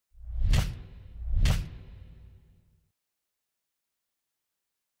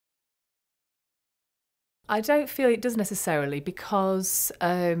I don't feel it does necessarily, because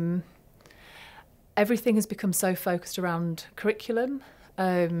everything has become so focused around curriculum.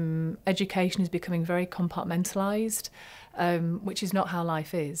 Education is becoming very compartmentalised, which is not how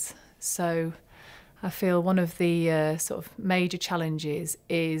life is. So I feel one of the sort of major challenges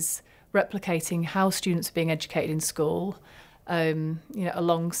is replicating how students are being educated in school,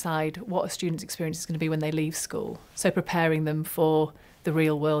 alongside what a student's experience is going to be when they leave school. So preparing them for the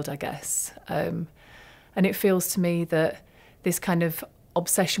real world, I guess. And it feels to me that this kind of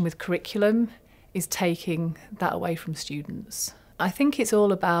obsession with curriculum is taking that away from students. I think it's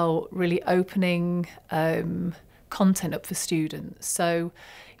all about really opening content up for students. So,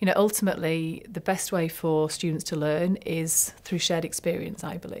 ultimately, the best way for students to learn is through shared experience,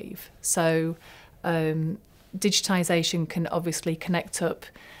 I believe. So, digitisation can obviously connect up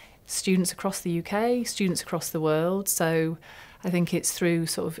students across the UK, students across the world. So, I think it's through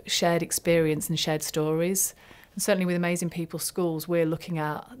sort of shared experience and shared stories. And certainly with Amazing People Schools, we're looking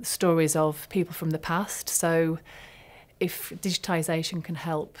at stories of people from the past. So if digitisation can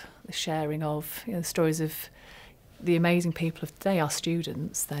help the sharing of stories of the amazing people of today, our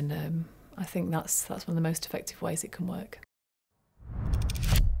students, then I think that's one of the most effective ways it can work.